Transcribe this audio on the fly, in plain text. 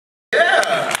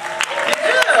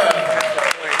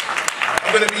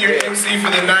going to be your MC for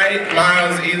the night.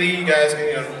 Miles, Ealy, you guys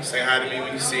can say hi to me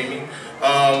when you see me.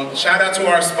 Shout out to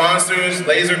our sponsors,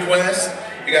 Laser Quest.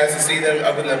 You guys can see them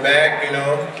up in the back,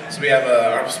 So we have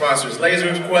our sponsors,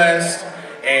 Laser Quest,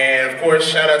 and of course,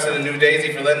 shout out to the New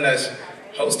Daisy for letting us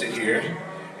host it here.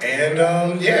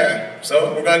 And yeah,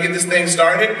 so we're gonna get this thing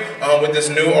started with this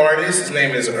new artist. His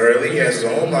name is Ealy. He has his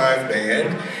own live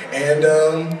band, and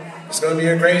it's gonna be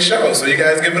a great show. So you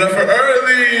guys give it up for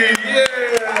Ealy! Yeah!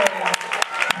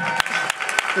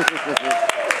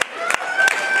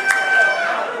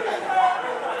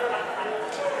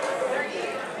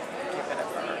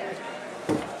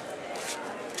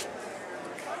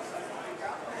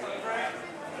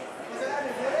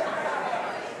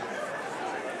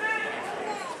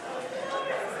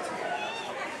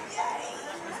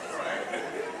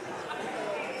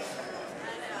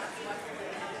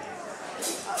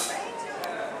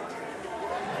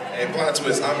 And plot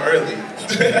twist, I'm Ealy.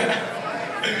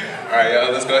 Alright,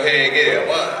 y'all, let's go ahead and get it.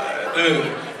 1,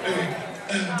 2.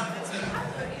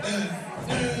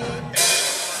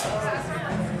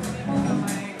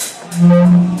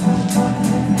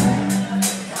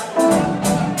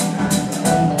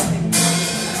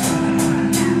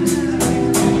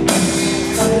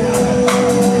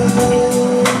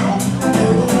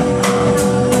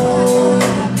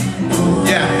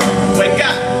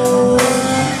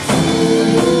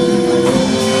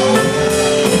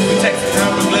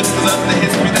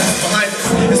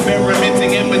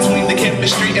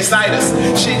 Inside us,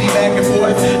 shitty back and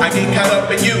forth, I get caught up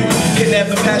in you. Kidnap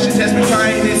the passion test, been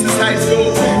trying this since high school.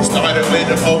 Started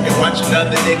with a poke and watching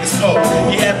other niggas poke.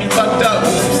 You had me fucked up,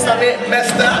 something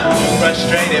messed up.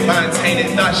 Frustrated, mind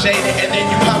tainted, thought shaded, and then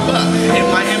you pop up in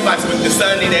my inbox with the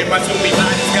sunny. They run to me by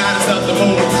this goddess of the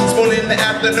moon. Spoon in the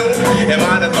afternoon, am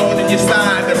I the thorn in your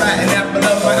side? The rotten apple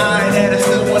of my eye that I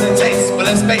still wanna taste. But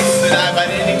let's face it, I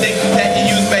bite anything that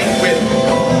you use bait with.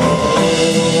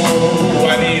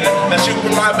 Now shoot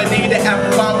from my Bonita,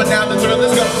 apple bomb, but now the thrill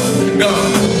is gone,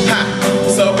 ha.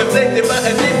 So conflicted but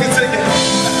addicted to you.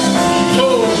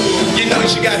 Oh, you know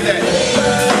she got that.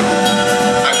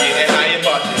 I'm getting high and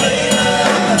bucky.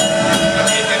 I'm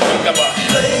getting drunk about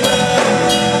it.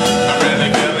 I'm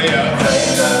really feeling up.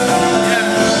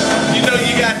 Yeah, you know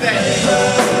you got that.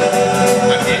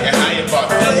 I'm getting high and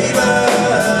bucky.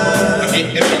 I'm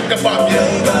getting drunk about you.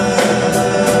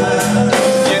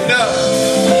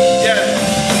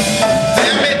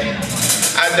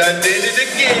 I did it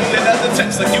again, another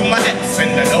text like you my ex,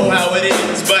 and I know how it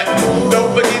is. But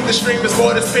don't forget the stream is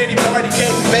for this pity party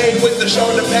cake made with the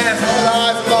shoulder pads,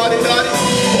 all eyes, naughty.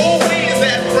 Ooh, we is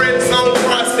that friend song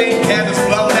crossing, candles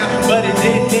blown out, but it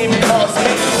didn't even cost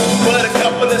me but a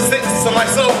couple of cents. So my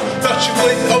soul thought you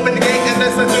wouldn't open the gate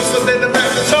unless I do something to wrap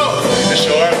the toe. The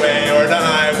short way or the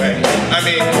highway. I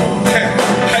mean,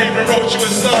 I even wrote you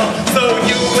a song, so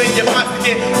you and your posse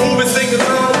can move and sing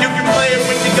along. You can play it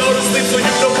when you go to sleep, so you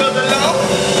don't come along.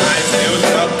 I still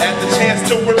jump at the chance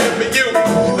to remember you.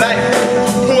 Like,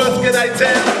 who else could I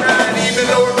tell? Not even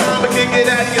though her mama can get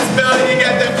out of your spell. You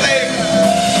got that flavor.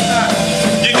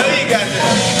 You know you got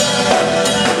that.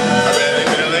 I really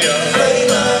feel it, y'all.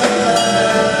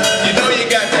 You know you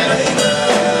got that.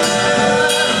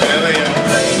 Feel it, y'all.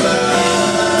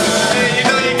 Hey, you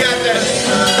know you got that.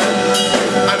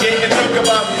 I'm getting drunk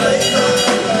about you.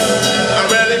 I'm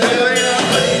really feeling it.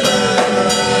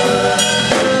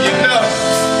 You know,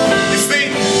 you see,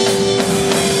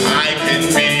 I can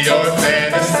be your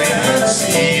fantasy,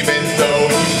 even though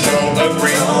you don't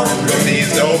agree. Please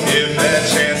don't give that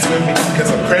chance to me, cause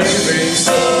I'm crazy.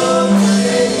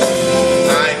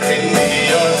 I can be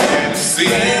your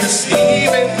fantasy,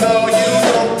 even though you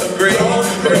don't agree.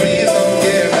 But please don't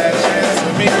give that chance to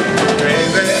me, crazy.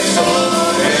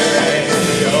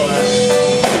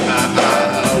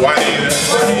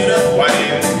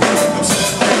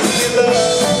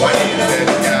 Why you let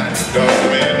the guy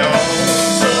going on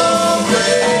so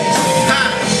crazy? Ha!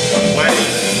 Why you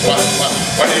so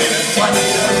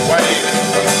crazy?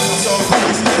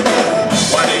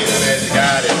 Why you let the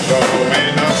guy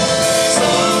going on so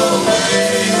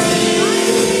crazy?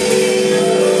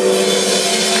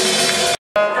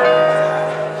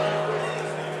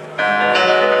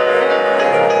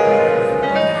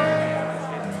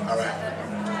 Alright.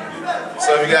 So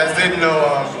if you guys didn't know,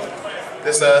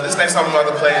 this next song I'm about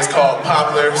to play is called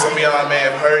Poplar. Some of y'all may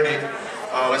have heard it.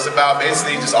 It's about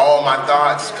basically just all my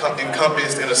thoughts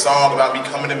encompassed in a song about me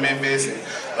coming to Memphis and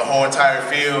the whole entire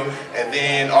feel. And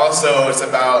then also it's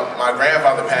about my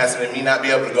grandfather passing and me not be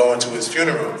able to go into his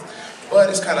funeral. But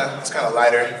it's kind of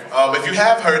lighter. If you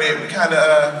have heard it, we kind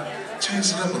of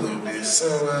changed it up a little bit.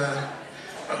 So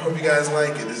I hope you guys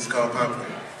like it. This is called Poplar.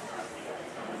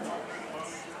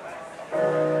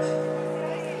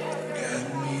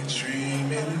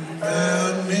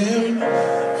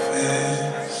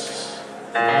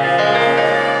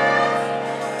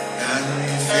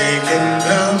 thinking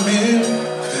about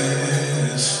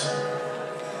Memphis?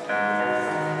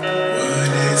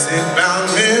 What is it about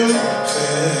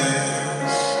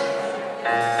Memphis?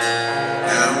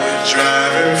 Now we're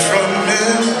driving from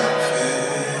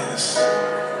Memphis.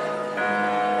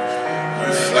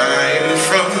 We're flying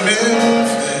from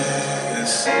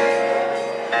Memphis.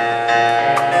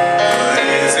 What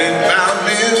is it about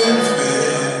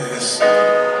Memphis?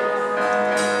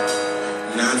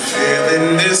 Not feeling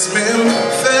this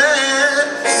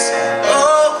Memphis.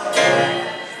 Oh,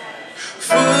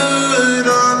 foot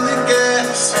on the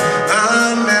gas.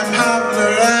 I'm at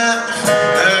Poplar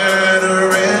at a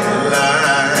red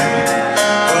light.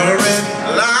 A red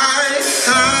light.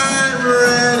 I'm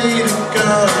ready to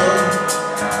go.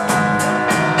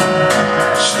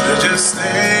 Should've just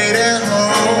stayed at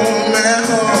home,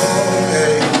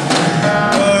 hey.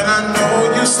 But I know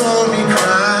you saw me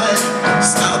cry.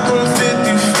 Stop on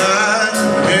 55,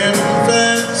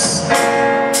 Memphis.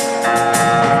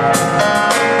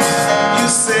 You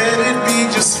said it'd be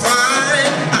just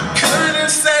fine. I couldn't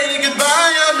say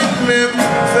goodbye, I'm in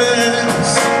Memphis.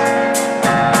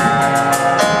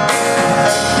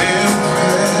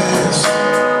 Memphis.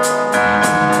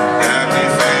 Got me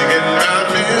thinking about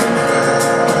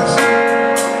Memphis.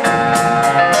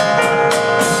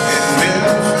 In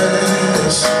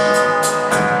Memphis.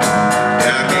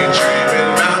 Got me dreaming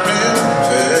about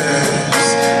Memphis,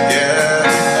 yeah.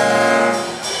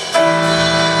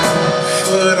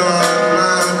 Foot on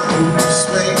my boots,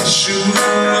 make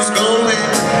shoes going,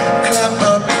 clap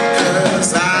up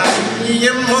because I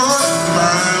am on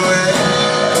my way.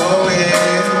 Going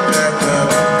back up,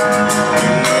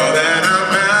 you know that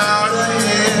I'm out of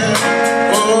here.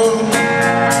 Oh,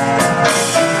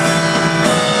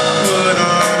 put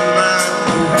on my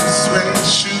boots, make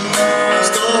shoes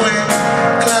going,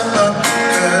 clap up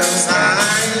because I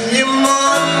am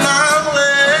on my way.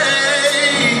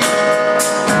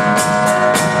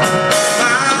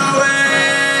 My way.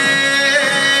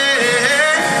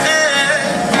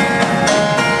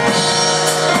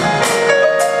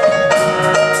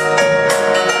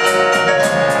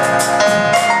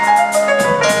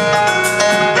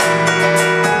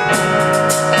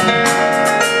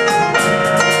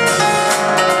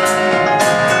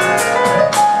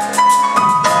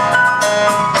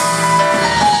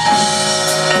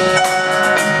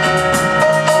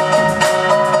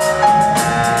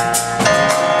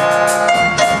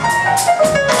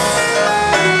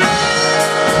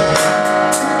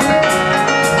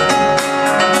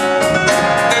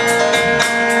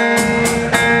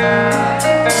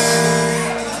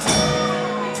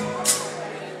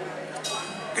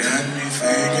 Got me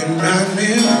thinking about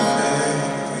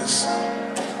Memphis.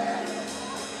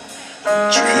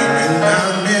 Dreaming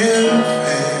about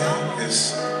Memphis.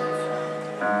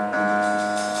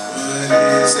 What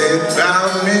is it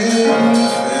about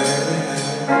Memphis?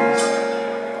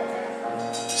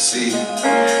 See,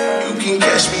 you can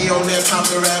catch me on that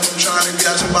Poplar rap. I'm trying to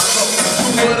get your bottle.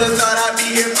 Who would've thought I'd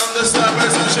be here from the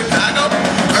suburbs of Chicago?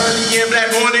 Early in black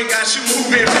morning, got you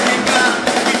moving pretty loud.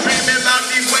 We dreaming about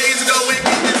these ways to go and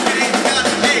get this game done.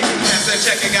 Hey, pass that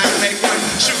check, I gotta make one.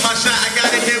 Shoot my shot, I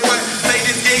gotta hit one. Play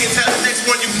this gig and tell the next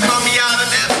one you can call me out and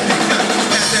never pick up.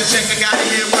 Pass that check, I gotta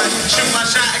hit one. Shoot my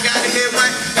shot, I gotta hit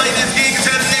one. Play this gig and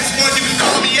tell the next one you can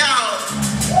call me out.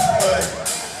 But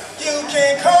you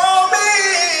can call me.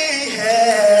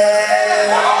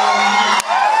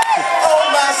 On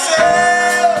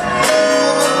myself,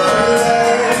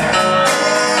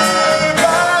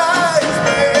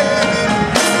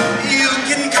 you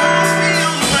can call me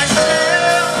on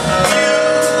myself.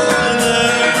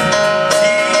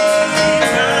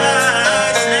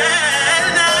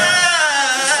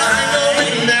 I know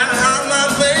it now, I'm not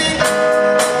late.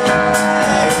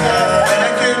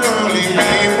 That can only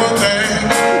mean one thing.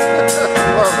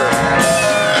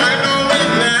 I know it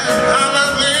now, I'm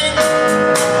not late.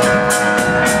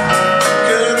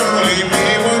 Could only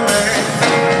mean one thing.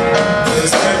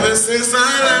 'Cause ever since I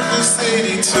left the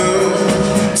city two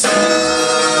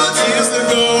years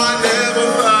ago, I never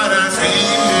thought I'd be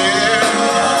here.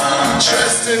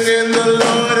 Trusting in the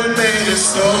Lord and made it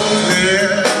so clear.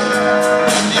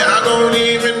 Y'all don't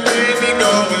even make me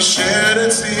go and shed a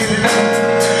tear.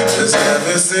 'Cause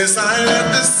ever since I left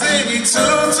the city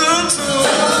two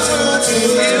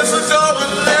years ago, I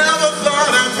never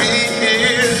thought I'd be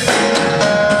here.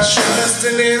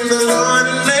 Trusting in the Lord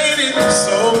and made it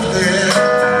so clear.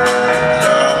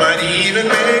 Y'all might even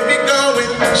make me go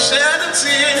and shed a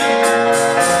tear.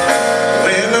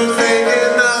 When I'm thinking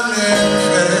about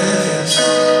Memphis,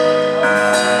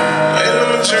 when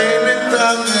I'm dreaming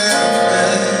about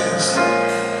Memphis,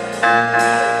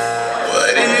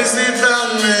 what is it about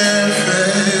Memphis?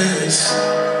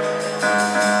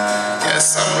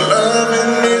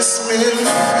 me.